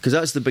Because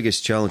that's the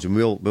biggest challenge, and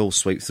we'll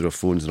swipe through our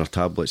phones and our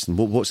tablets, and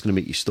what's going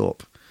to make you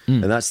stop?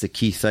 And that's the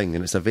key thing,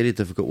 and it's a very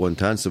difficult one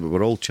to answer, but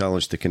we're all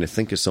challenged to kind of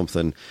think of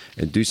something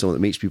and do something that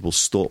makes people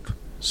stop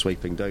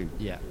swiping down.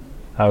 Yeah.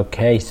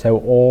 Okay, so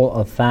all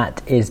of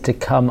that is to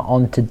come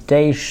on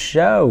today's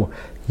show.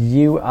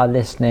 You are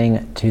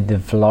listening to the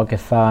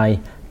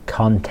Vlogify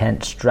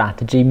Content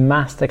Strategy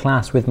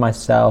Masterclass with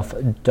myself,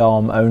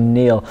 Dom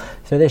O'Neill.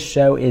 So this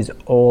show is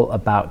all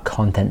about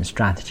content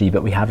strategy,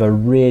 but we have a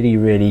really,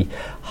 really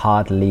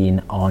hard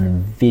lean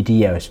on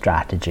video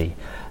strategy.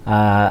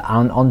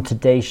 On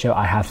today's show,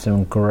 I have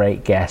some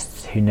great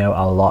guests who know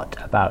a lot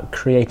about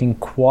creating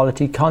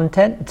quality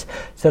content.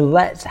 So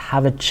let's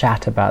have a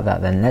chat about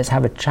that then. Let's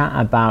have a chat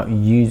about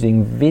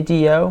using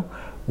video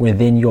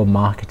within your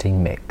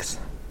marketing mix.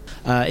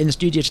 In the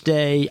studio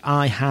today,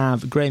 I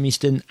have Graham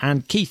Easton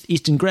and Keith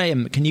Easton.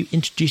 Graham, can you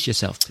introduce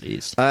yourself,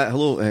 please?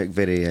 Hello,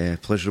 very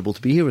pleasurable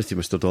to be here with you,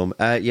 Mr. Dom.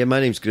 My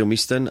name's Graham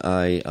Easton.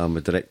 I am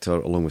a director,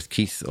 along with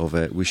Keith, of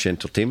Whoosh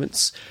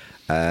Entertainments.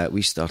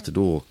 We started,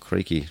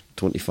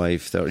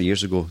 25, 30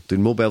 years ago,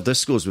 doing mobile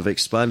discos. We've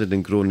expanded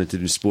and grown into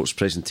doing sports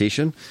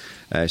presentation,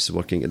 so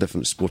working at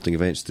different sporting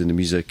events, doing the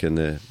music and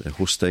the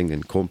hosting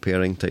and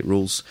comparing type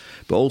roles,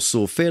 but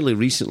also fairly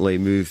recently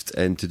moved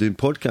into doing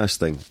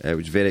podcasting,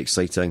 which is very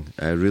exciting.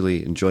 I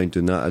really enjoyed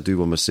doing that. I do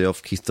one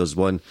myself, Keith does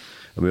one,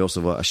 and we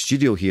also have a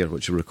studio here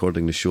which we're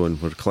recording the show in,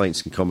 where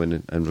clients can come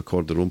in and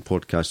record their own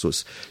podcast. So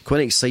it's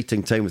quite an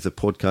exciting time with the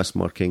podcast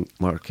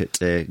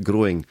market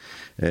growing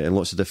in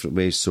lots of different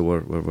ways. So we're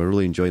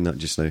really enjoying that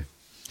just now.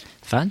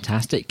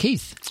 Fantastic.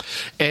 Keith?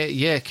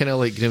 Yeah, kind of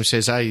like Graham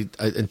says, I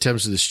in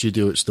terms of the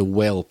studio, it's the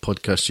Well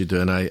podcast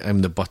studio, and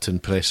I'm the button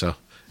presser.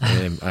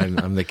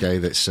 I'm the guy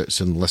that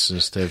sits and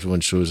listens to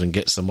everyone's shows and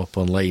gets them up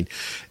online.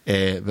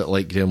 But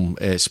like Graham,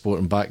 sport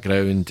and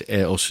background,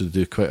 also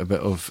do quite a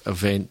bit of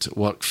event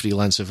work,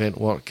 freelance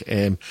event work.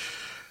 Where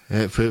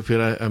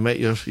I met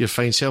your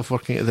fine self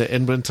working at the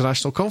Edinburgh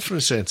International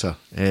Conference Centre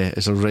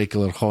as a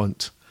regular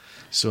haunt.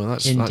 So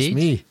that's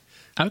me.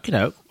 Okay,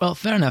 no. Well,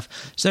 fair enough.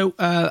 So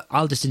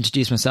I'll just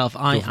introduce myself.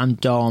 I am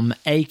Dom,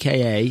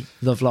 a.k.a.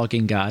 the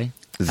vlogging guy.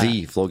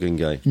 The vlogging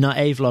guy. Not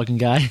a vlogging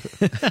guy.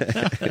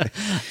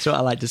 That's what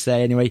I like to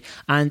say anyway.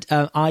 And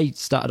I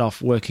started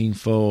off working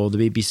for the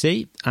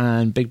BBC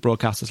and big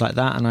broadcasters like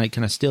that, and I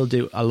kind of still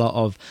do a lot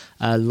of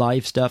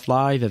live stuff,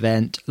 live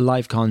event,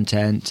 live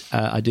content.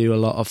 I do a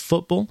lot of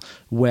football,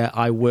 where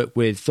I work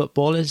with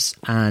footballers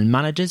and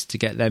managers to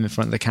get them in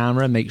front of the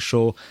camera, make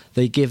sure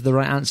they give the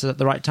right answer at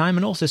the right time,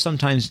 and also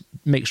sometimes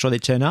make sure they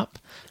turn up.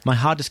 My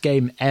hardest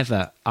game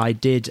ever, I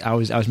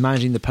was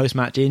managing the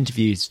post-match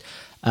interviews,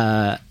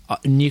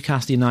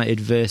 Newcastle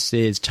United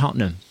versus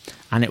Tottenham,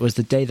 and it was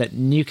the day that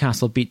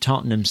Newcastle beat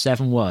Tottenham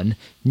 7-1.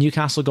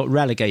 Newcastle got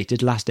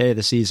relegated last day of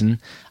the season,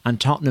 and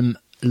Tottenham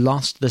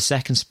lost the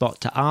second spot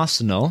to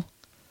Arsenal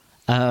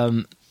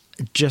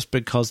just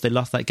because they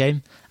lost that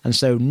game. And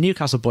so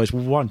Newcastle boys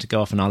wanted to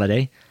go off on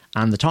holiday,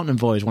 and the Tottenham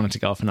boys wanted to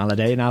go off on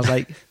holiday, and I was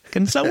like,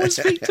 can someone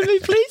speak to me,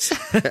 please?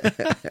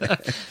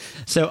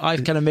 So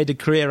I've kind of made a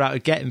career out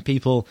of getting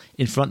people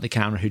in front of the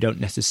camera who don't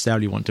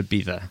necessarily want to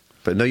be there.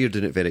 But now you're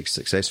doing it very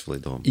successfully,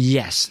 Dom.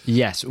 Yes.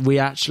 We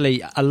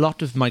actually, a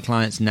lot of my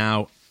clients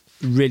now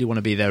really want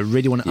to be there,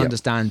 really want to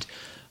understand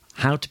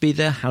how to be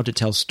there, how to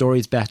tell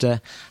stories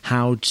better,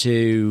 how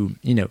to,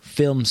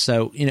 film.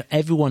 So,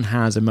 everyone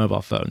has a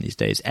mobile phone these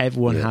days.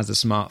 Everyone has a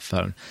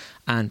smartphone.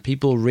 And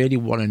people really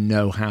want to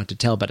know how to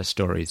tell better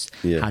stories,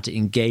 how to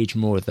engage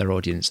more with their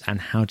audience,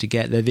 and how to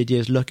get their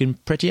videos looking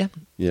prettier.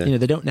 Yeah.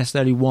 They don't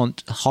necessarily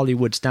want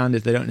Hollywood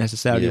standards. They don't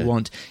necessarily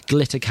want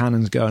glitter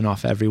cannons going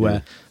off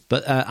everywhere. Yeah.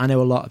 But I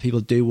know a lot of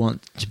people do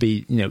want to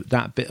be,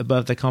 that bit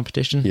above the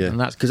competition. Yeah, and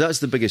that's because that's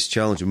the biggest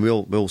challenge, and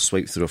we'll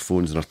swipe through our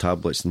phones and our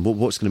tablets, and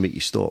what's going to make you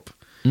stop?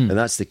 And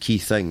that's the key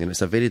thing, and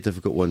it's a very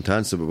difficult one to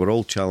answer, but we're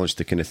all challenged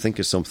to kind of think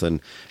of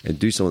something and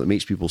do something that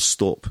makes people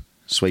stop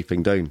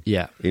swiping down.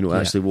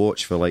 Actually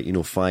watch for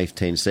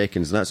 5-10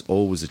 seconds, and that's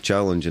always a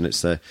challenge. And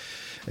it's a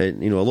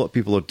lot of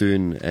people are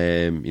doing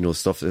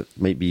stuff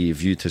that might be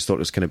viewed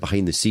historically as kind of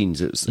behind the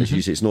scenes. It's as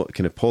you say, it's not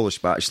kind of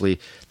polished, but actually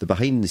the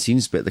behind the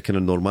scenes bit, the kind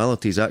of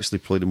normality, is actually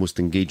probably the most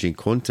engaging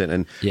content.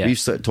 And we've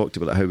sort of talked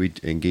about how we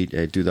engage,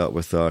 do that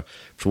with our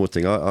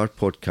promoting our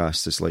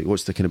podcast. It's like,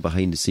 what's the kind of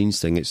behind the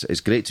scenes thing? It's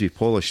great to be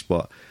polished,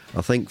 but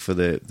I think for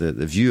the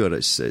viewer,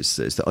 it's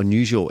the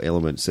unusual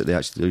elements that they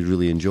actually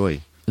really enjoy.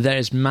 There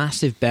is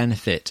massive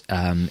benefit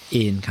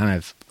in kind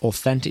of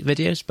authentic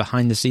videos.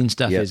 Behind the scenes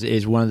stuff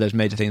is one of those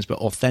major things, but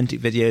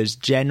authentic videos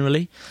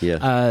generally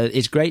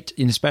is great,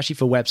 especially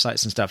for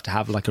websites and stuff, to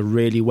have like a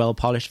really well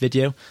polished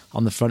video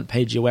on the front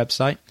page of your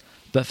website.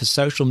 But for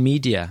social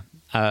media,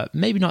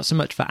 maybe not so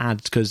much for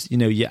ads, because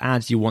your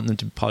ads, you want them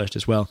to be polished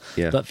as well.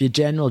 But for your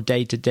general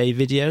day-to-day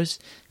videos,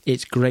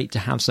 it's great to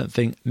have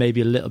something maybe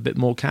a little bit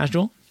more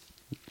casual.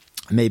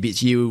 Maybe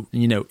it's you,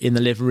 in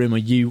the living room, or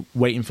you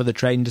waiting for the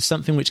train. Just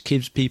something which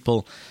gives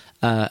people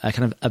a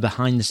kind of a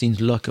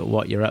behind-the-scenes look at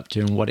what you're up to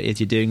and what it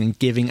is you're doing, and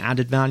giving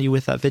added value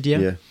with that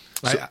video.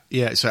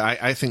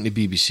 I think the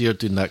BBC are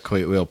doing that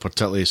quite well,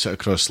 particularly sort of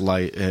across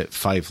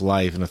 5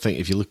 Live. And I think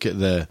if you look at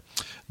the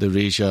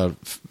Erasure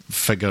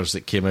figures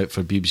that came out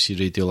for BBC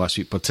Radio last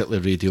week,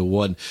 particularly Radio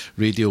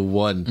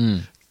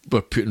 1,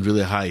 were putting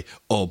really high.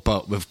 Oh,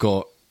 but we've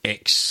got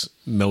X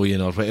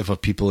million or whatever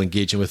people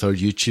engaging with our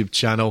YouTube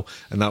channel,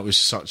 and that was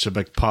such a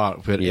big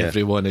part where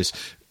everyone is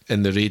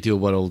in the radio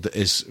world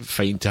is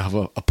fine to have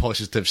a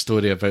positive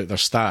story about their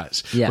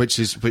stats,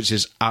 which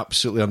is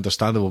absolutely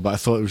understandable. But I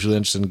thought it was really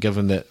interesting,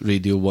 given that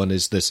Radio 1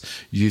 is this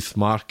youth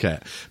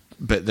market.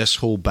 But this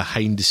whole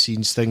behind the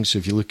scenes thing, so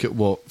if you look at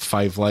what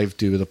 5 Live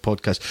do with a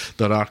podcast,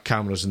 there are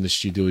cameras in the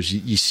studios.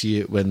 You see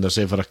it when there's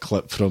ever a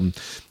clip from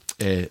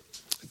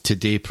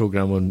Today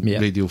programme on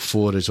Radio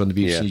 4 is on the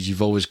BBC.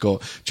 You've always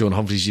got John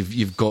Humphreys.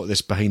 You've got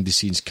this behind the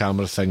scenes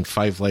camera thing.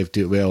 5 Live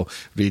do it well.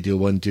 Radio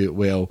 1 do it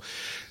well.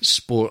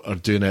 Sport are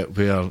doing it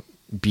where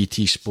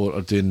BT Sport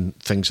are doing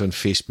things on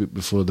Facebook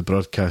before the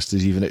broadcast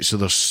is even out. So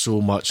there's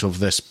so much of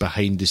this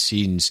behind the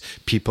scenes.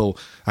 People,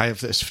 I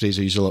have this phrase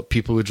I use a lot,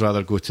 people would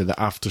rather go to the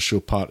after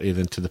show party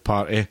than to the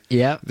party.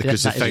 Yeah,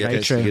 because that is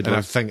very true. And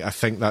I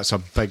think that's a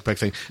big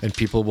thing. And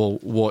people will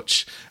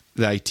watch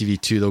the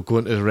ITV2, they'll go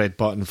into the red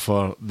button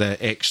for the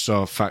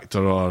extra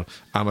factor or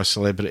I'm a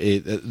celebrity.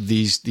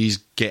 These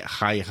get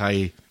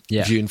high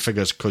viewing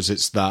figures because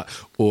it's that,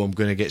 I'm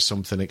going to get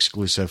something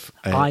exclusive.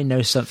 I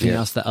know something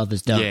else that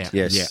others don't.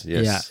 The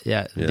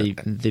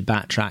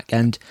backtrack.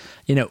 And,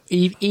 you know,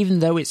 even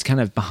though it's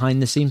kind of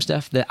behind the scenes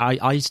stuff, that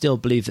I still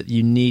believe that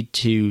you need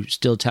to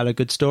still tell a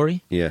good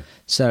story. Yeah.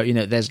 So, you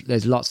know,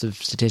 there's lots of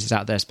statistics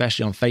out there,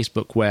 especially on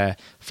Facebook, where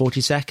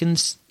 40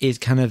 seconds is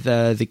kind of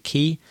the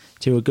key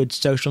to a good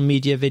social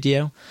media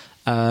video.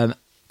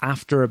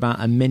 After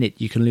about a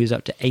minute, you can lose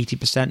up to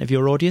 80% of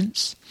your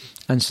audience.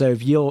 And so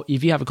if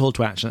you have a call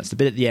to action, that's the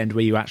bit at the end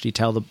where you actually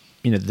tell the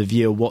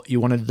viewer what you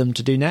wanted them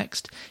to do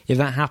next. If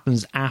that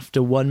happens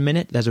after 1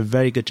 minute, there's a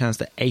very good chance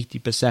that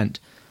 80%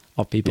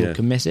 of people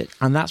can miss it.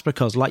 And that's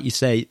because, like you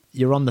say,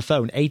 you're on the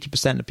phone.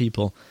 80% of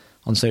people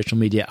on social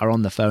media are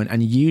on the phone,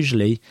 and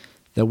usually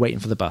they're waiting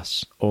for the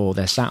bus, or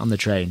they're sat on the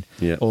train,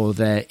 or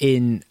they're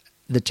in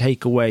the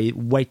takeaway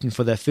waiting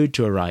for their food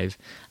to arrive.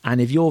 And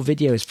if your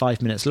video is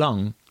 5 minutes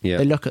long,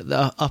 they look at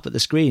up at the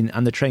screen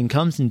and the train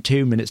comes in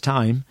 2 minutes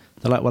time.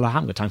 They're like, well, I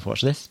haven't got time to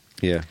watch this.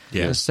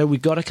 So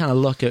we've got to kind of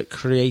look at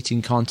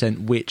creating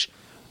content which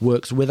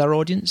works with our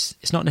audience.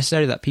 It's not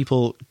necessarily that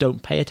people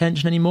don't pay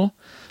attention anymore,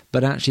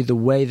 but actually the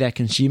way they're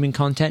consuming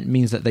content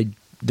means that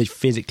they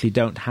physically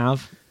don't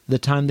have the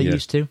time they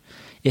used to.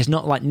 It's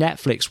not like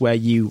Netflix, where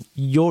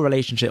your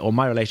relationship or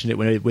my relationship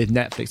with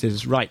Netflix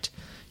is, right,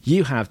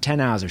 you have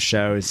 10 hours of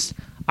shows.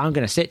 I'm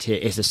going to sit here.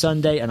 It's a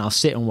Sunday and I'll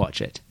sit and watch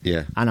it.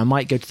 Yeah. And I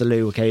might go to the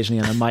loo occasionally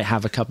and I might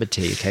have a cup of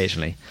tea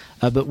occasionally.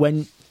 But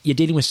when you're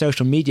dealing with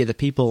social media, the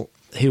people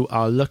who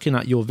are looking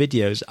at your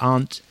videos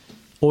aren't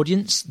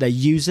audience. They're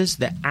users.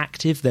 They're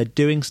active. They're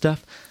doing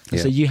stuff.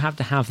 And so you have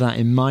to have that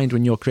in mind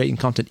when you're creating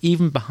content,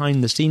 even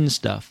behind the scenes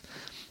stuff,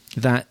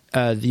 that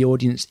the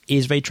audience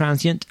is very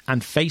transient,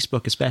 and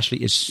Facebook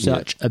especially is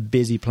such a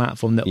busy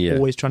platform that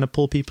always trying to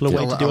pull people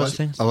away to do other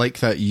things. I like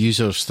that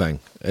users thing.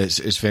 It's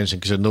very interesting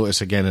because I notice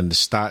again in the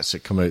stats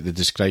that come out, they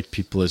describe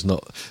people as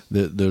not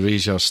the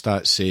Erasure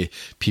stats say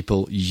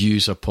people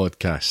use a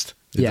podcast.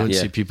 They don't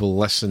see people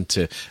listen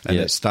to, and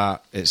it's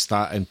that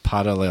in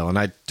parallel. And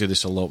I do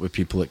this a lot with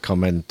people that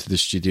come into the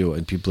studio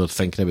and people are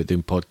thinking about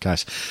doing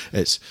podcasts.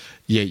 It's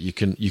you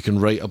can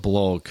write a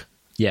blog,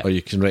 or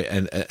you can write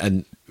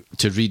and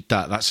to read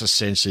that's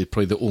essentially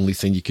probably the only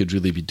thing you could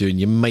really be doing.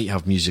 You might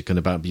have music in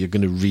the background, but you're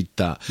going to read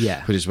that.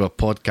 Whereas with a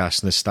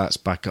podcast and the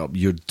stats back up,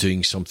 you're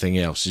doing something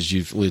else. As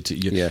you've looked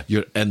at,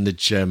 you're in the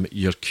gym,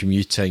 you're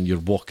commuting, you're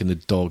walking the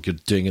dog, you're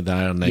doing the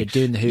ironing, you're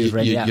doing the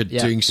hoovering,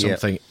 you're doing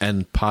something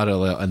in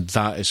parallel, and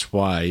that is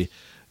why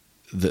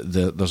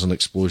there's an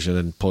explosion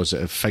in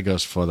positive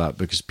figures for that,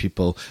 because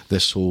people,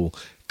 this whole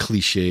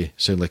cliche,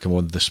 sound like I'm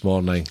on This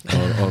Morning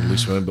or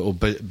Loose Women,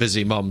 but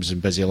busy mums and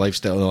busy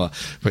lifestyle and all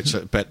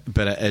that,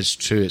 but it is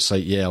true. It's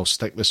like, I'll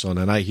stick this on,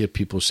 and I hear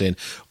people saying,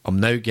 I'm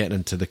now getting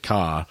into the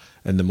car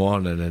in the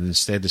morning, and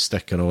instead of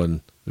sticking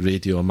on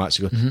radio, I'm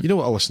actually going, you know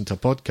what, I'll listen to a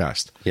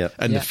podcast.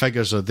 And the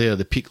figures are there.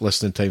 The peak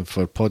listening time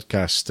for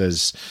podcast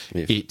is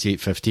 8 to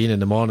 8:15 in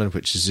the morning,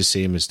 which is the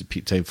same as the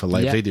peak time for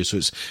live radio. So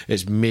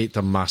it's made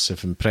a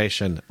massive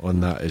impression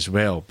on that as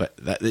well. But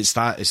it's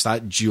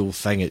that dual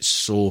thing. It's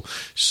so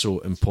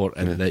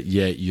important that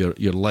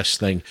you're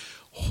listening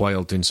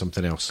while doing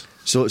something else.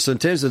 So in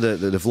terms of the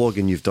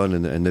vlogging you've done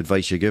and the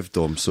advice you give,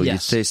 Dom, so you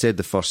said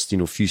the first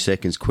few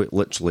seconds quite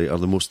literally are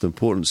the most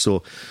important.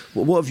 So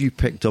what have you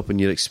picked up in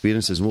your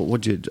experiences, and what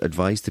would you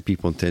advise to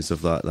people in terms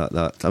of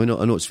that? I mean,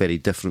 I know it's very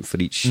different for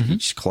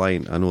each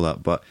client, I know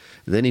that, but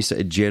are there any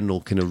sort of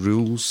general kind of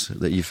rules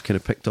that you've kind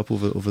of picked up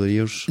over the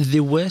years?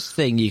 The worst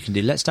thing you can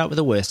do, let's start with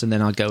the worst and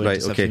then I'll go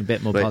into something a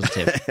bit more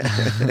positive.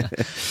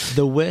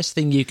 The worst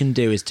thing you can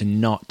do is to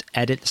not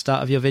edit the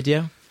start of your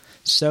video.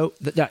 So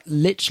that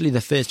literally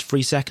the first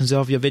 3 seconds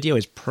of your video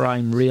is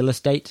prime real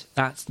estate.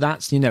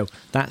 That's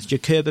your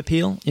curb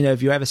appeal.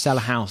 If you ever sell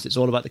a house, it's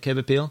all about the curb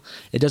appeal.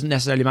 It doesn't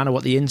necessarily matter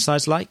what the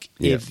inside's like.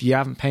 Yeah. If you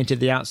haven't painted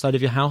the outside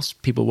of your house,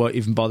 people won't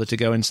even bother to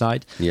go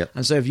inside. Yeah.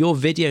 And so if your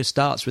video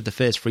starts with the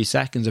first 3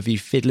 seconds of you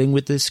fiddling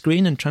with the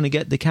screen and trying to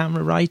get the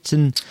camera right,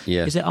 and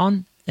is it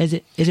on? Is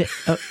it?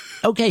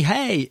 Okay,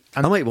 hey.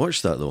 I might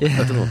watch that though.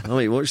 I don't know. I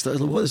might watch that.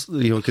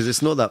 Because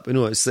it's not that.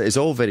 It's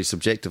all very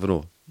subjective. I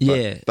know.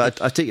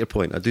 But I take your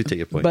point. I do take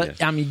your point. But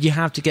yeah. I mean, you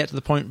have to get to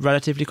the point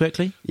relatively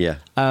quickly. Yeah.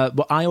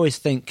 What I always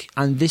think,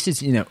 and this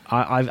is,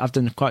 I've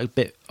done quite a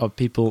bit of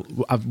people.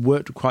 I've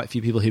worked with quite a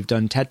few people who've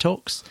done TED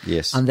Talks.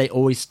 Yes. And they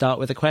always start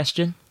with a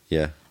question.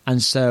 Yeah.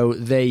 And so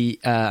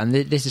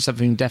this is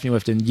something definitely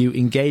worth doing. You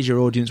engage your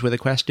audience with a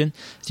question.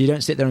 So you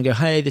don't sit there and go,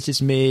 hey, this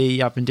is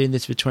me. I've been doing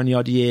this for 20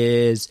 odd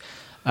years.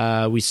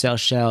 We sell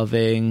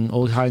shelving,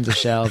 all kinds of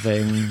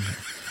shelving.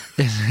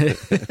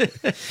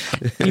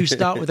 You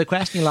start with a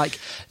question like,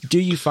 do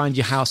you find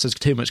your house has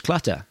too much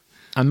clutter?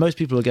 And most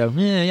people will go,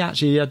 yeah,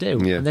 actually, I do.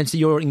 Yeah. And then so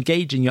you're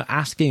engaging, you're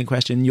asking a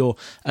question, you're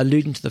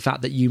alluding to the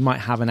fact that you might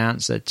have an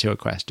answer to a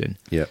question.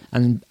 Yeah.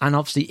 And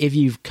obviously, if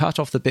you've cut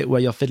off the bit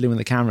where you're fiddling with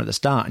the camera at the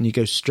start and you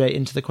go straight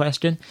into the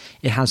question,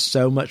 it has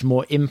so much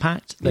more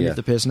impact than if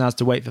the person has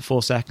to wait for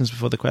 4 seconds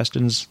before the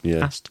question's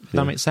asked. Does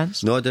that make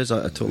sense? No, it does.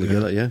 I totally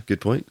get it. Yeah,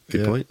 good point.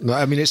 Good point. No,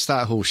 I mean, it's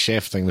that whole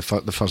chef thing, the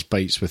first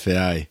bites with the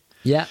eye.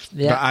 Yeah.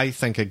 But I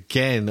think,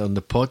 again, on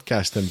the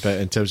podcasting bit,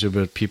 in terms of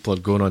where people are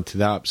going onto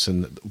the apps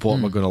and what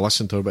am I going to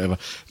listen to or whatever,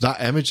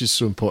 that image is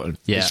so important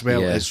as well.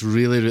 Yeah. It's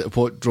really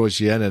what draws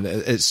you in. And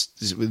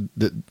it's with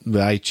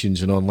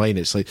iTunes and online,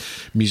 it's like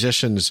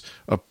musicians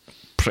are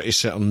pretty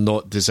certain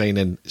not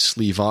designing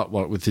sleeve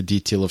artwork with the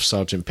detail of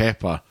Sgt.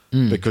 Pepper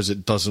because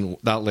it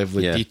doesn't, that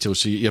level of detail.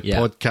 So your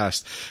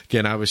podcast,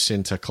 again, I was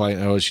saying to a client,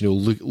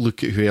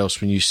 look at who else,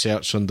 when you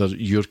search under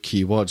your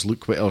keywords,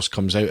 look what else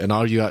comes out, and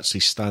are you actually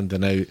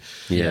standing out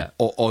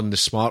on the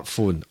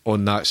smartphone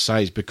on that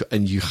size?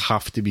 And you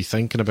have to be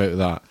thinking about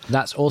that.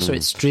 That's also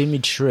extremely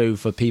true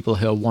for people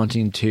who are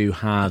wanting to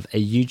have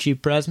a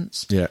YouTube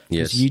presence. Yeah.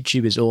 Because Yes.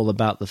 YouTube is all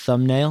about the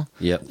thumbnail.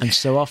 Yep. And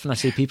so often I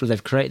see people,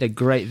 they've created a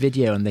great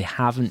video and they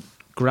haven't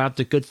grabbed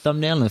a good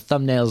thumbnail, and the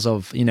thumbnails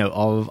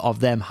of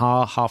them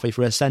halfway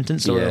through a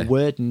sentence or a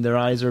word, and their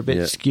eyes are a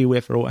bit skew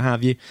with or what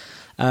have you.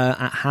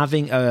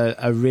 Having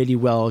a really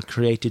well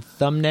created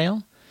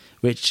thumbnail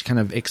which kind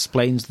of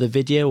explains the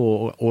video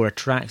or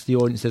attracts the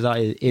audience's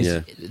eye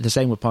is the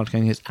same with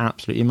podcasting. It's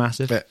absolutely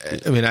massive.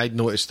 I mean, I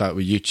noticed that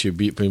with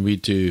YouTube. When we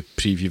do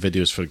preview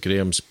videos for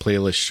Graham's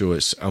playlist show,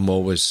 I'm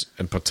always,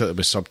 in particular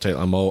with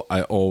subtitle,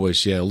 I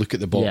always look at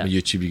the bottom of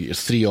YouTube. You get your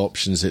 3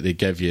 options that they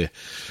give you.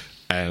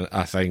 And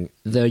I think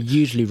they're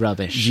usually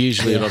rubbish.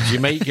 Rubbish. You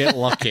might get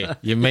lucky.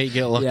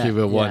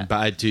 With one, but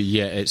I do.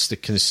 It's the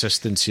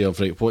consistency of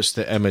what's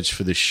the image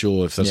for the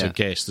show? If there's a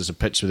guest, there's a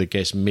picture of the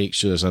guest. Make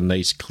sure there's a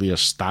nice, clear,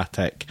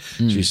 static.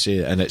 As you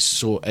say, and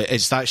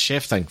it's that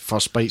chef thing.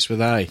 First bites with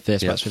the eye.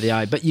 First bites with the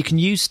eye. But you can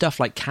use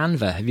stuff like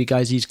Canva. Have you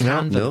guys used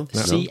Canva? No.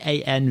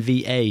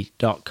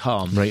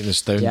 Canva.com. Writing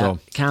this down, Dom.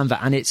 Canva,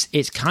 and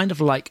it's kind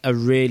of like a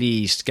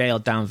really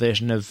scaled down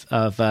version of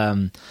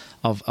Adobe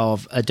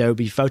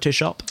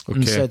Photoshop.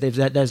 Okay. And so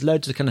there's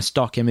loads of kind of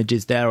stock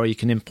images there, or you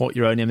can import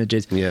your own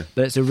images. Yeah.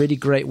 But it's a really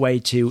great way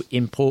to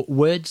import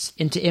words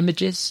into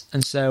images.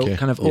 And so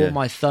all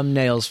my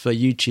thumbnails for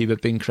YouTube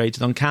have been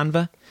created on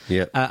Canva.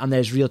 Yeah. And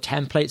there's real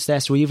templates there.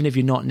 So even if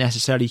you're not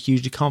necessarily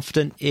hugely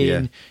confident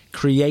in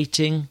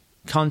creating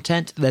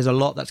content, there's a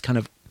lot that's kind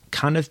of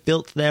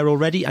built there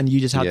already, and you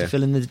just have to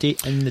fill in the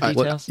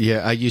details.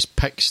 I use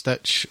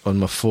PicStitch on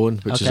my phone,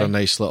 which is a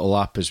nice little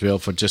app as well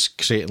for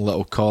just creating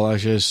little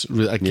collages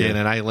again.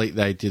 And I like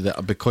the idea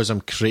that because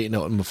I'm creating it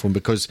on my phone,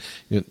 because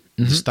the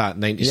stat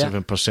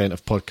 97%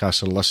 of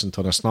podcasts are listened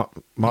to on a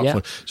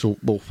smartphone. So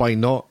why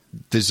not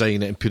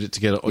design it and put it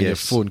together on your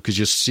phone, because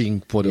you're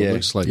seeing what it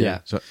looks like.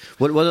 So,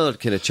 one other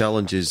kind of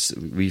challenges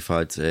we've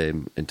had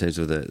in terms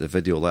of the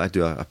video, like I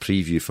do a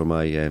preview for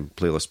my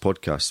playlist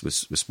podcast with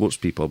sports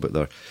people about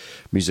their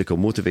musical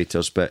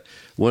motivators, but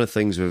one of the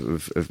things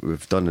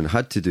we've done and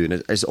had to do,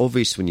 and it's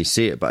obvious when you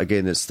say it, but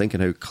again, it's thinking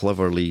how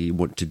cleverly you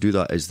want to do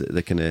that, is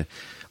the kind of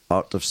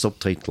art of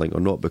subtitling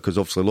or not, because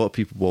obviously a lot of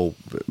people will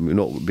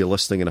not be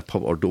listening in a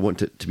pub or don't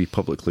want it to be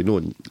publicly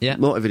known.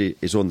 Not everybody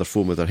is on their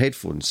phone with their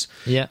headphones,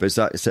 but it's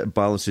that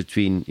balance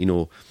between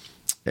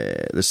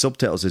the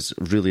subtitles is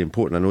really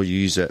important. I know you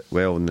use it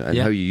well, and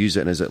how you use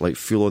it, and is it like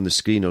full on the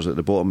screen, or is it at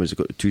the bottom, is it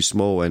got too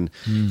small? And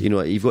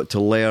you've got to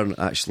learn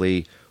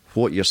actually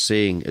what you're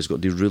saying has got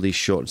to be really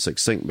short and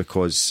succinct,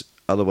 because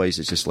otherwise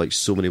it's just like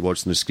so many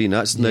words on the screen.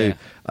 That's now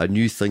a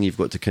new thing you've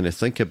got to kind of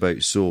think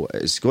about. So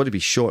it's got to be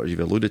short, as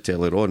you've alluded to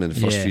earlier on in the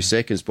first few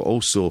seconds, but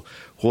also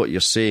what you're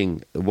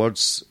saying, the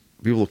words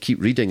people will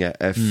keep reading it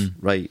if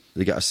they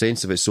get a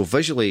sense of it. So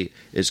visually,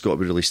 it's got to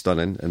be really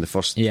stunning in the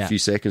first few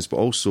seconds, but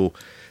also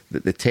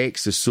the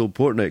text is so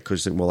important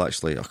because you think, well,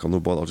 actually, I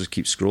can't bother. I'll just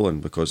keep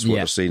scrolling because what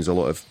they're saying is a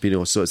lot of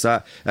So it's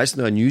that's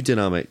now a new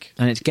dynamic,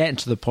 and it's getting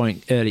to the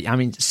point early. I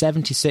mean,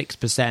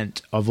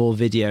 76% of all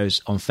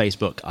videos on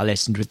Facebook are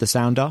listened with the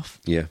sound off.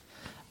 Yeah,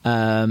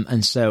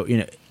 and so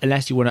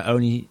unless you want to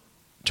only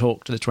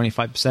talk to the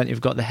 25% who've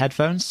got the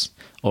headphones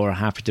or are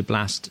happy to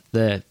blast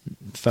the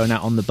phone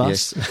out on the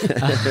bus.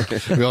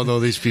 Yes. We all know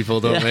these people,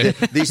 don't we?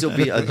 These will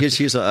be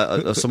here's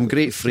some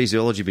great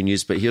phraseology being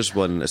used, but here's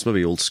one. It's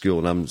maybe old school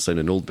and I'm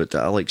sounding old, but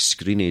I like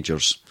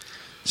screenagers.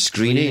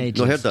 Screenagers.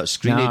 No, I heard that.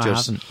 Screenagers. No, I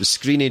haven't. The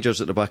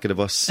screenagers at the back of the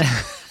bus.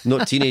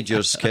 Not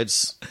teenagers,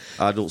 kids,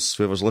 adults,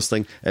 whoever's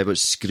listening, but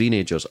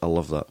screenagers. I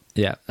love that.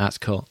 Yeah, that's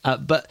cool.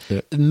 But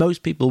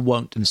most people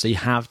won't, and so you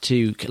have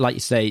to, like you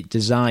say,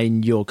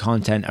 design your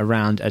content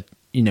around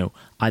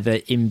either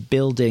in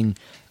building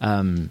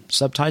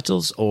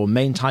subtitles or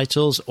main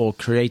titles or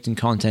creating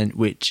content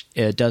which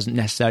doesn't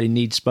necessarily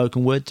need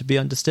spoken word to be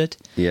understood.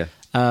 Yeah.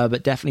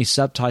 But definitely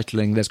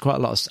subtitling. There's quite a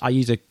lot of. I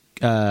use a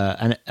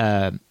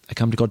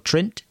company called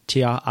Trint,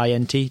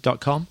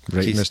 TRINT.com.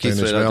 Writing this down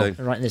as well.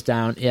 Writing this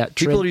down, yeah.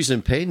 People are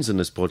using pens in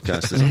this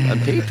podcast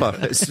and paper.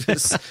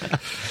 It's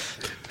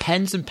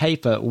Pens and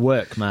paper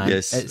work, man.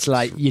 Yes, it's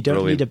like you don't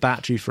brilliant. need a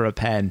battery for a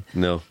pen.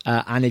 No.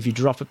 And if you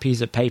drop a piece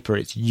of paper,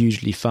 it's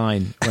usually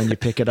fine when you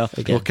pick it up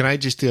again. Well, can I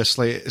just do a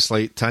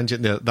slight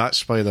tangent there?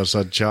 That's why there's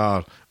a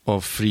jar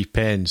of free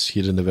pens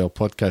here in the Well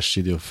Podcast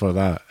Studio for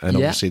that. And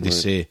obviously they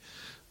say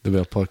the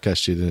Well Podcast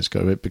Studio, and it's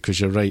got it because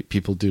you're right,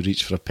 people do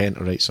reach for a pen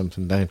to write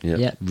something down.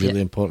 Yeah.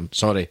 Really important.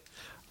 Sorry,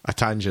 a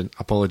tangent.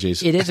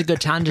 Apologies. It is a good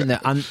tangent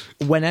there. And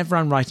whenever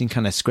I'm writing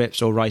kind of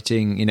scripts or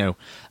writing,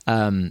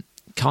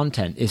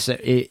 content,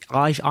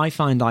 I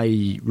find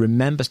I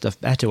remember stuff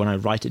better when I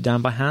write it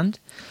down by hand.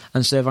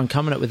 And so if I'm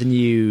coming up with a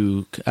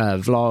new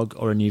vlog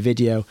or a new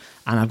video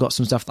and I've got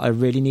some stuff that I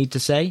really need to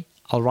say,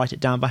 I'll write it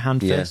down by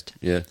hand first.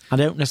 Yeah. I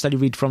don't necessarily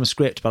read from a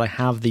script, but I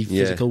have the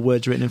physical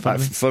words written in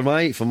front of me.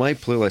 For my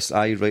playlist,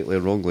 I rightly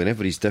or wrongly, and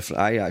everybody's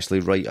different. I actually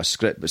write a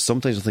script, but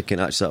sometimes I'm thinking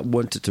actually I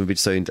want it to maybe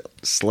sound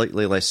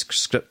slightly less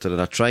scripted,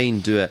 and I try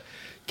and do it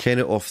kind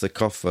of off the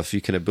cuff, a few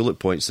kind of bullet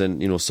points.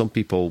 And some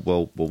people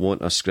will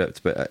want a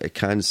script, but it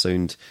can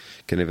sound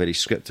kind of very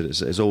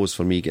scripted. It's always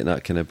for me getting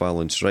that kind of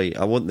balance right.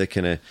 I want the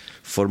kind of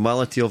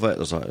formality of it.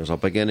 There's a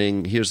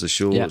beginning. Here's the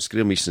show. It's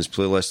Graham Easton's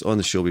playlist. On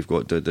the show we've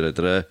got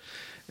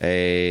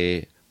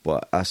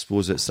but I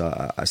suppose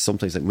I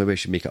sometimes think maybe I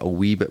should make it a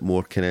wee bit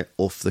more kind of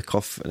off the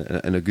cuff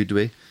in a good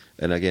way.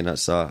 And again,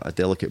 that's a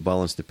delicate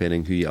balance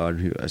depending who you are and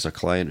who as a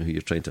client and who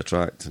you're trying to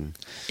attract. And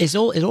it's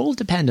all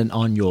dependent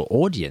on your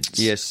audience.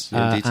 Yes,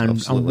 indeed,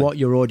 and what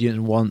your audience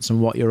wants and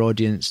what your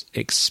audience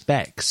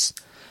expects.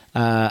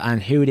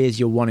 And who it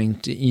is you're wanting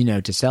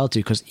to sell to.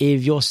 Because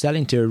if you're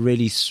selling to a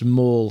really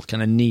small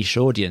kind of niche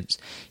audience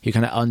who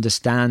kind of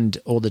understand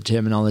all the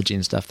terminology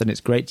and stuff, then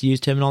it's great to use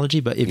terminology.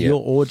 But if your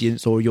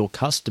audience or your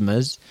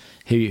customers,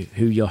 who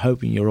you're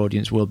hoping your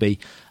audience will be,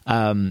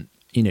 don't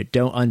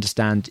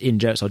understand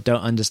in-jokes or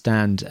don't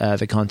understand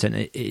the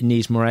content, it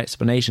needs more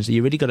explanation. So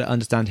you really got to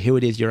understand who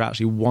it is you're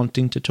actually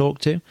wanting to talk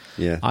to.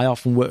 Yeah. I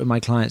often work with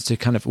my clients to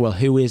kind of,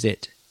 who is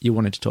it you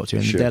wanted to talk to?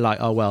 And they're like,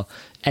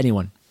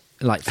 anyone.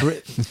 Like,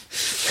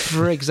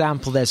 for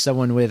example, there's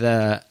someone with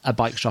a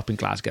bike shop in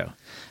Glasgow.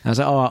 And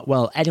I was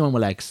like, anyone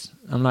with legs.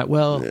 I'm like,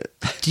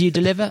 do you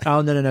deliver?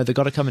 Oh, no, they've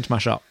got to come into my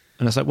shop.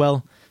 And I was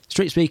like,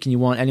 straight speaking, you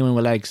want anyone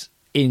with legs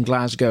in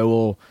Glasgow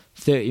or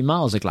 30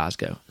 miles of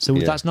Glasgow. So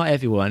that's not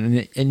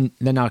everyone. And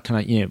then I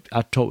kind of,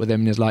 I talk with him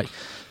and he's like,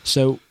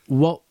 so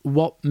what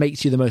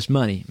makes you the most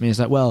money? And he's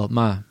like,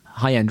 my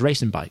high-end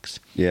racing bikes.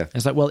 Yeah. And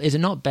it's like, is it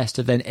not best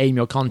to then aim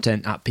your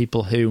content at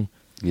people who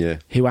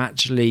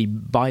actually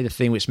buy the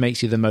thing which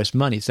makes you the most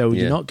money? So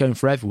you're not going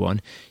for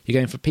everyone. You're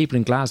going for people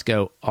in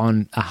Glasgow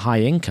on a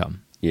high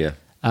income. Yeah.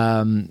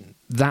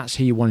 That's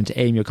who you wanted to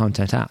aim your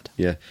content at.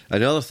 Yeah.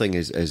 Another thing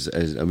is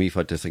and we've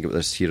had to think about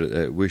this here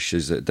at Whoosh,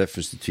 is the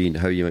difference between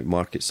how you might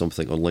market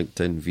something on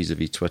LinkedIn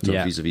vis-a-vis Twitter,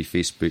 vis-a-vis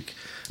Facebook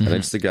and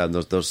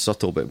Instagram. There's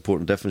subtle but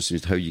important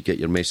differences in how you get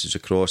your message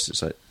across.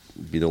 It's like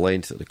be the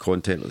length, the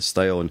content, or the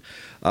style. And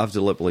I've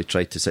deliberately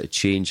tried to sort of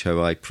change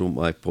how I promote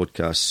my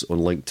podcasts on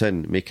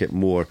LinkedIn, make it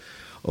more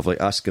of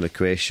like asking a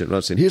question rather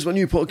than saying, here's my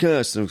new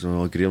podcast. And I'm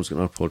going, Graham's got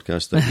another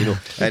podcast.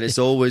 And it's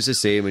always the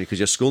same because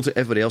you're scrolling through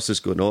everybody else is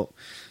going,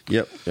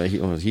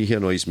 he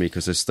annoys me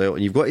because his style.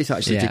 And you've got to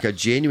actually take a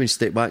genuine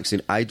step back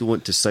saying, I don't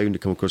want to sound to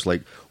come across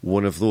like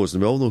one of those.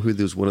 And we all know who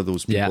one of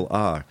those people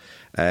are.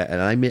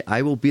 And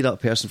I will be that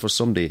person for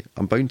someday.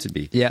 I'm bound to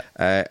be. Yeah.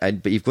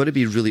 But you've got to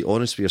be really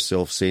honest with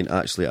yourself, saying,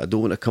 actually, I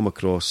don't want to come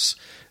across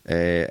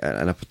in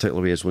a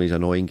particular way as one of these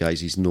annoying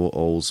guys, these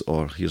know-alls,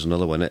 or here's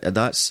another one. And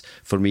that's,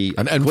 for me,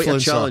 an quite a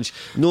influencer. challenge.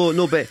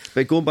 No,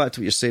 but going back to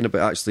what you're saying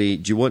about actually,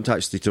 do you want to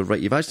actually to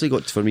write? You've actually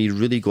got to, for me,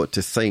 really got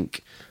to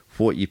think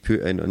what you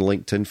put in on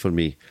LinkedIn for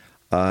me.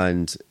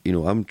 And,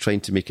 I'm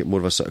trying to make it more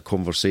of a sort of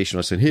conversation.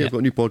 I'm saying, hey, I've got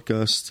a new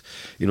podcast.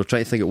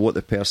 Trying to think of what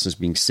the person's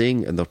been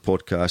saying in their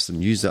podcast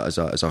and use that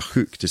as a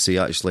hook to say,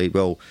 actually,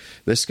 well,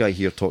 this guy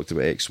here talked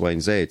about X, Y,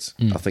 and Z.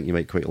 I think you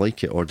might quite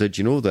like it. Or did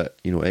you know that,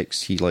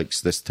 X, he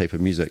likes this type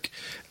of music?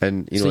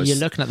 And, so you're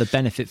looking at the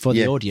benefit for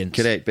the audience.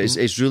 Correct. But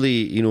it's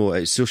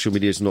really, social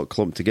media is not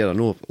clumped together. I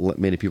know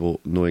many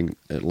people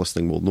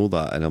listening will know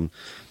that, and I'm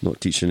not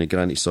teaching a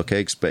granny suck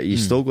eggs, but you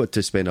still got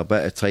to spend a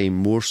bit of time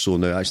more so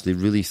now actually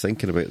really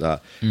thinking about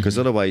that, because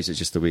otherwise it's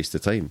just a waste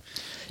of time.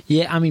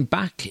 Yeah, I mean,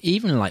 back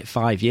even like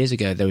 5 years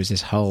ago, there was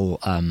this whole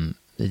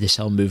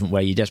movement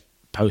where you just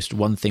post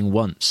one thing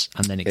once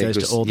and then it goes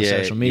to all the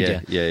social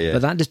media. Yeah.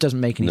 But that just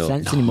doesn't make any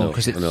sense anymore,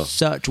 because it's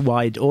such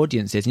wide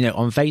audiences.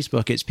 On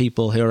Facebook, it's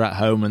people who are at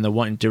home and they're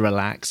wanting to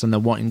relax and they're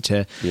wanting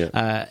to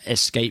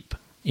escape,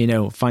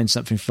 find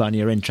something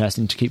funny or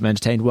interesting to keep them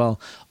entertained. Well,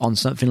 on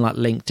something like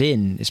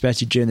LinkedIn,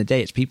 especially during the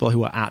day, it's people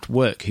who are at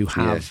work who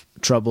have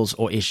troubles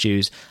or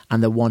issues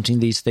and they're wanting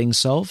these things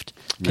solved.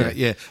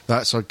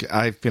 That's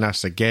I've been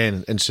asked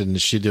again in the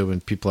studio when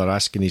people are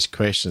asking these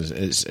questions.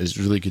 It's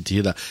really good to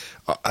hear that.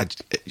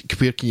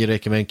 Where can you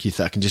recommend, Keith,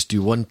 that I can just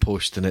do one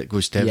post and it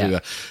goes to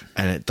everywhere?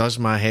 And it does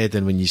my head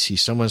in when you see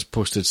someone's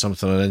posted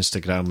something on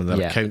Instagram and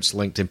their account's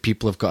linked and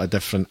people have got a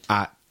different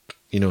at,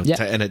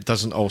 and it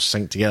doesn't all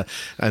sync together.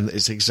 And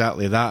it's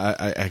exactly that.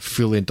 I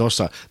fully endorse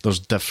that. There's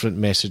different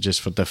messages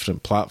for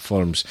different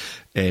platforms,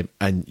 and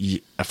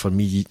for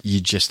me,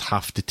 you just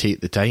have to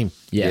take the time.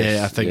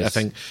 I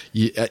think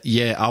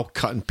I'll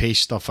cut and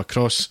paste stuff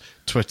across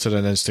Twitter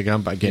and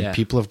Instagram, but again,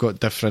 people have got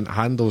different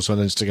handles on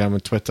Instagram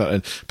and Twitter,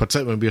 and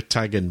particularly when we're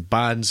tagging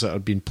bands that are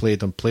being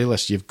played on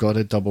playlists, you've got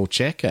to double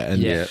check it,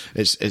 and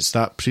it's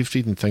that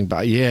proofreading thing.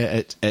 But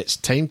it's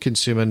time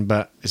consuming,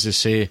 but as I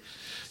say,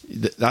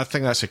 I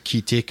think that's a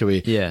key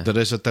takeaway. There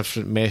is a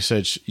different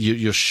message.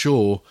 Your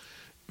show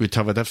would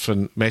have a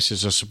different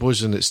message, I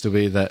suppose, and it's the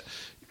way that,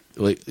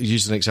 like,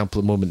 use an example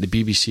at the moment,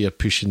 the BBC are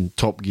pushing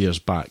Top Gear's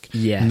back.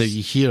 Now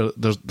you hear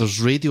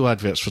there's radio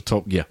adverts for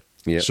Top Gear.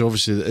 So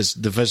obviously it's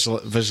the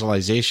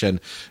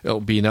visualisation. It'll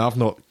be, now I've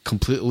not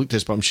completely looked at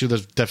this, but I'm sure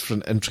there's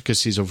different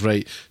intricacies of,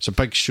 right, it's a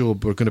big show,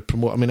 but we're going to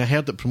promote. I mean, I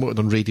heard it promoted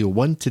on Radio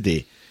 1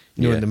 today.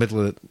 In the middle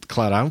of the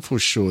Claire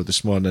Amphos show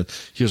this morning,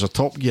 here's a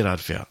Top Gear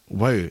advert.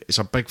 Wow, it's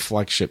a big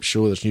flagship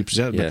show. There's a new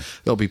presenter. But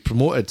it'll be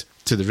promoted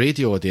to the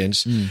radio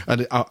audience.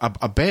 And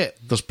I bet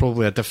there's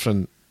probably a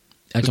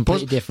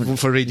completely different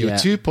for Radio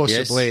 2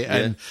 possibly,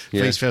 and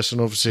vice versa,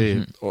 and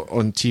obviously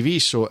on TV.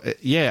 So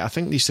I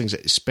think these things,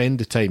 spend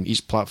the time.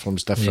 Each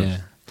platform's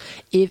different.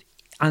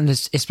 And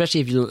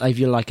especially if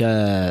you're like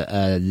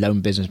a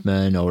lone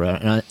businessman or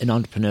an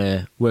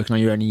entrepreneur working on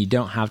your own and you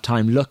don't have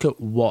time, look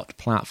at what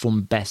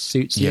platform best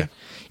suits you.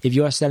 If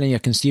you are selling a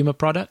consumer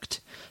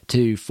product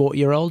to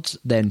 40-year-olds,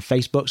 then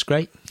Facebook's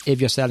great. If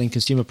you're selling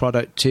consumer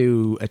product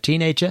to a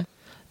teenager,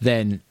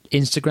 then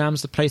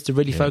Instagram's the place to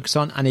really focus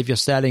on. And if you're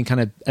selling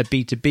kind of a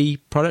B2B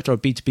product or a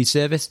B2B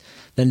service,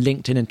 then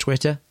LinkedIn and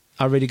Twitter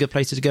are really good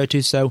places to go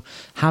to. So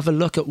have a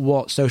look at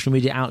what social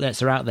media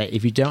outlets are out there.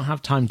 If you don't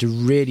have time to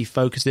really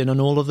focus in on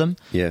all of them,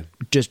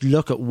 just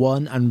look at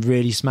one and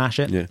really smash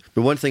it.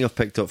 But one thing I've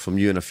picked up from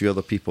you and a few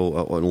other people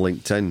on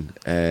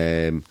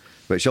LinkedIn,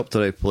 which up to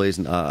now probably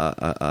isn't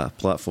a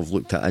platform I've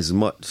looked at as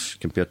much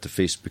compared to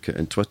Facebook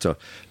and Twitter,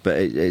 but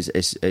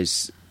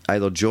it's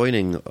either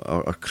joining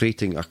or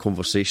creating a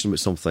conversation with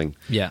something,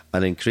 and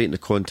then creating the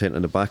content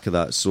on the back of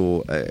that.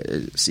 So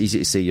it's easy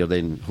to say you're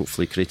then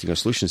hopefully creating a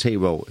solution. Hey,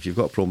 well, if you've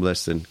got a problem with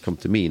this, then come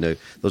to me. Now,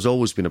 there's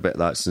always been a bit of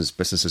that since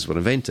businesses were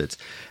invented,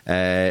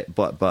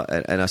 but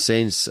in a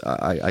sense,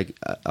 I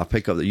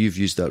pick up that you've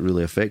used that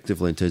really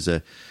effectively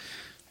into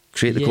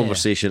create the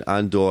conversation,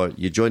 and or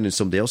you join in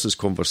somebody else's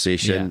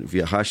conversation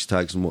via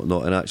hashtags and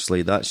whatnot, and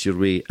actually that's your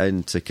way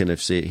in to kind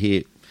of say,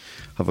 hey,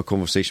 have a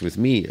conversation with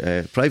me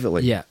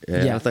privately. I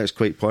think it's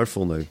quite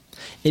powerful now.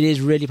 It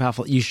is really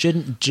powerful. You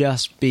shouldn't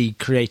just be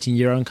creating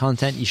your own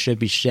content. You should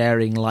be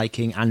sharing,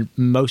 liking, and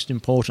most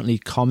importantly,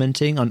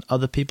 commenting on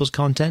other people's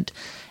content,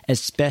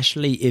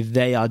 especially if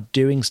they are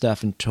doing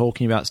stuff and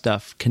talking about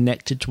stuff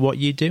connected to what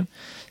you do.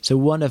 So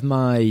one of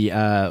my,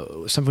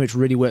 something which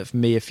really worked for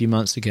me a few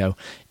months ago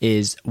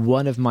is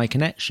one of my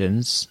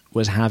connections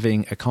was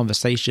having a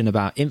conversation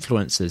about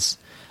influencers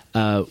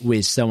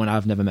with someone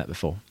I've never met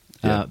before.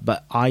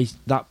 But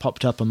that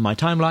popped up on my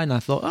timeline and I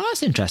thought, oh,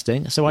 that's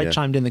interesting. So I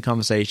chimed in the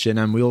conversation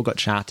and we all got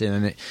chatting,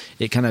 and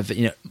it kind of,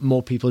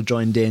 more people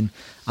joined in.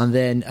 And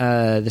then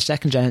the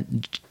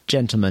second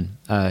gentleman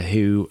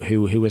who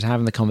was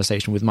having the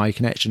conversation with my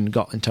connection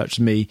got in touch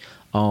with me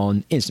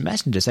on Instant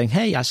Messenger saying,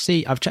 hey,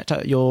 I've checked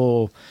out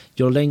your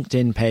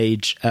LinkedIn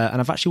page and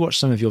I've actually watched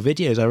some of your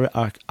videos.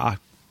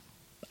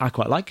 I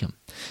quite like them.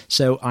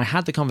 So I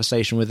had the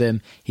conversation with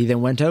him. He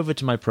then went over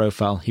to my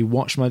profile. He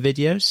watched my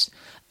videos.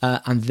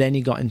 And then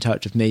he got in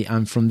touch with me,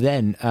 and from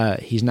then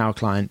he's now a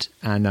client,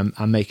 and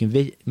I'm making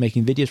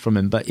videos from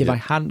him. But if I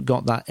hadn't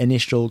got that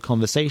initial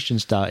conversation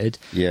started,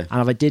 and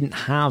if I didn't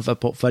have a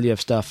portfolio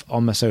of stuff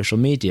on my social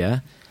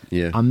media,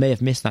 Yeah. I may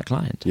have missed that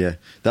client. Yeah,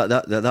 that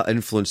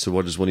influencer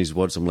word is one of his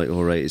words. I'm like,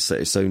 all right, it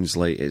sounds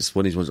like it's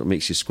one of these ones that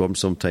makes you squirm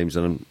sometimes.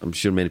 And I'm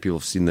sure many people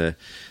have seen the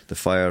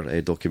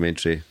Fire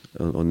documentary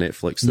on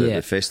Netflix,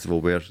 the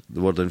festival where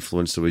the word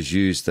influencer was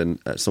used, and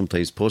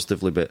sometimes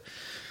positively, but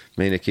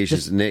many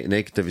occasions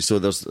negative. So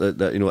there's that,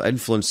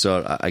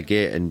 influencer I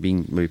get, and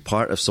being maybe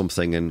part of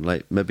something, and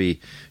like maybe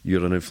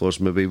you're an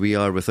influencer, maybe we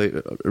are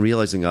without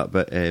realising that.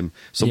 But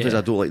sometimes I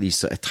don't like these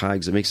sort of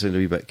tags. It makes it a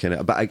wee bit kind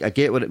of. But I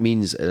get what it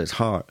means at its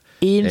heart.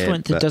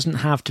 Influencer doesn't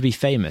have to be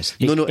famous.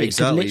 No, exactly. It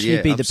could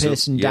literally be the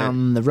person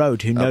down the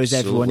road who knows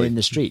everyone in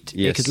the street.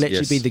 Yes, it could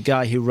literally be the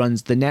guy who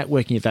runs the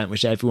networking event,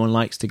 which everyone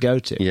likes to go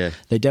to. Yeah.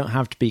 They don't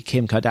have to be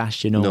Kim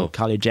Kardashian or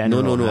Kylie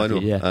Jenner. No, I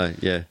know.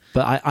 Yeah.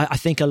 But I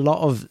think a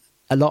lot of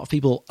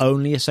people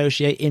only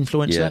associate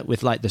influencer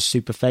with like the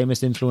super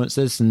famous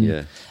influencers,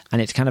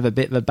 and it's kind of a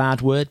bit of a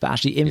bad word, but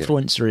actually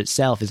influencer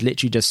itself is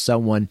literally just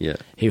someone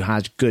who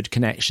has good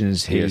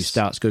connections, who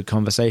starts good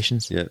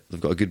conversations. Yeah,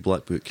 they've got a good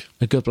black book.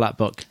 A good black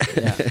book.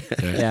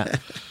 Yeah.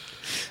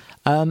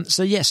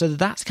 So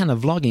that's kind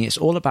of vlogging. It's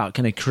all about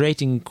kind of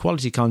creating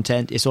quality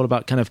content. It's all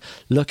about kind of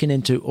looking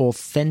into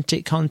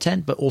authentic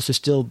content, but also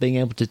still being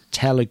able to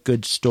tell a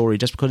good story.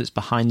 Just because it's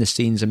behind the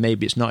scenes and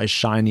maybe it's not as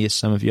shiny as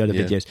some of your other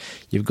videos,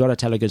 you've got to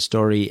tell a good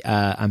story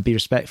and be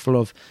respectful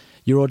of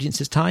your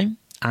audience's time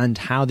and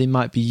how they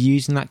might be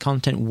using that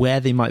content,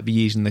 where they might be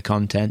using the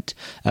content,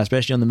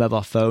 especially on the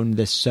mobile phone.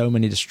 There's so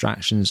many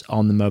distractions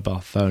on the mobile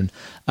phone.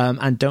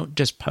 And don't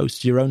just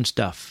post your own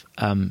stuff.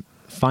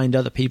 Find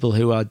other people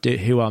who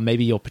are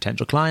maybe your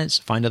potential clients.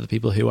 Find other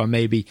people who are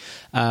maybe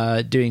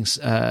doing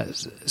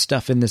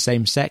stuff in the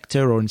same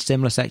sector or in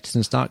similar sectors,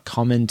 and start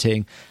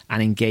commenting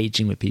and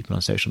engaging with people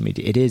on social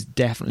media. It is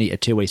definitely a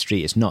two-way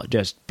street. It's not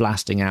just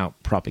blasting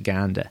out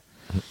propaganda.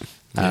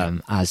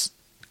 As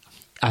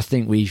I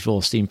think we've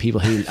all seen people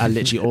who are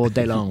literally all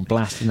day long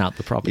blasting out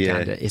the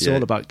propaganda. It's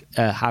all about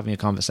having a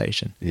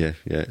conversation. Yeah.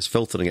 It's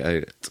filtering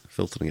it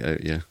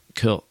out. Yeah.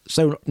 Cool.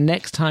 So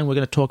next time we're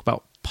going to talk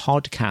about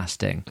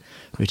podcasting,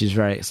 which is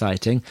very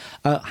exciting.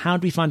 How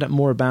do we find out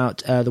more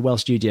about the Well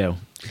Studio,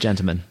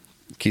 gentlemen?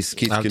 Keith,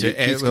 we'll go to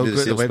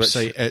the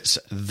website. It's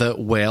The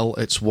Well,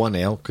 it's one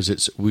L because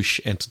it's Whoosh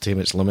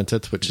Entertainments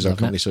Limited, which is our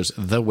company, so it's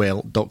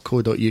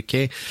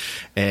thewell.co.uk.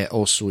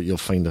 Also, you'll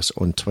find us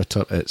on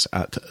Twitter. It's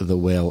at The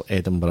Well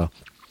Edinburgh.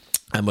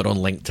 And we're on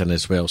LinkedIn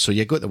as well. So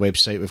you go to the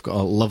website. We've got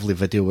a lovely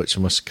video, which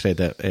I must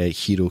credit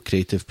Hero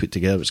Creative put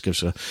together, which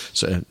gives a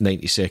sort of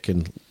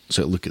 90-second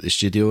sort of look at the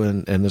studio.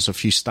 And there's a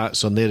few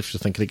stats on there if you're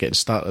thinking of getting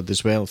started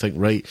as well. Think,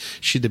 right,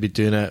 should they be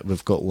doing it?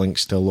 We've got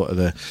links to a lot of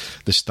the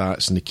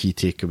stats and the key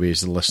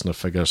takeaways, the listener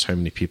figures, how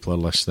many people are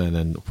listening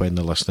and when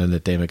they're listening, the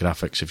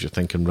demographics. If you're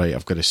thinking, right,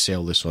 I've got to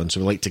sell this on.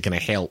 So we like to kind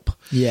of help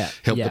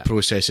the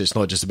process. It's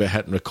not just about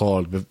hitting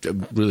record.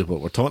 Really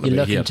what we're talking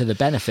about here. You're looking to the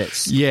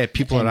benefits. Yeah,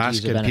 people are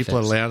asking, people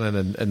are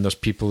learning, and there's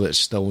people that's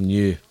still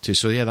new too.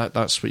 So yeah,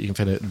 that's what you can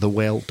find at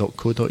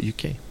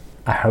thewell.co.uk.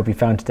 I hope you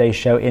found today's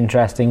show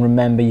interesting.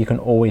 Remember, you can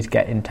always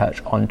get in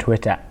touch on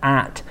Twitter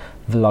at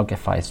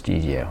Vlogify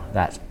Studio.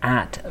 That's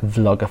at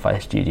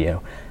Vlogify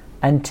Studio.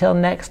 Until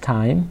next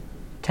time,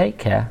 take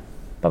care.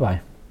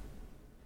 Bye-bye.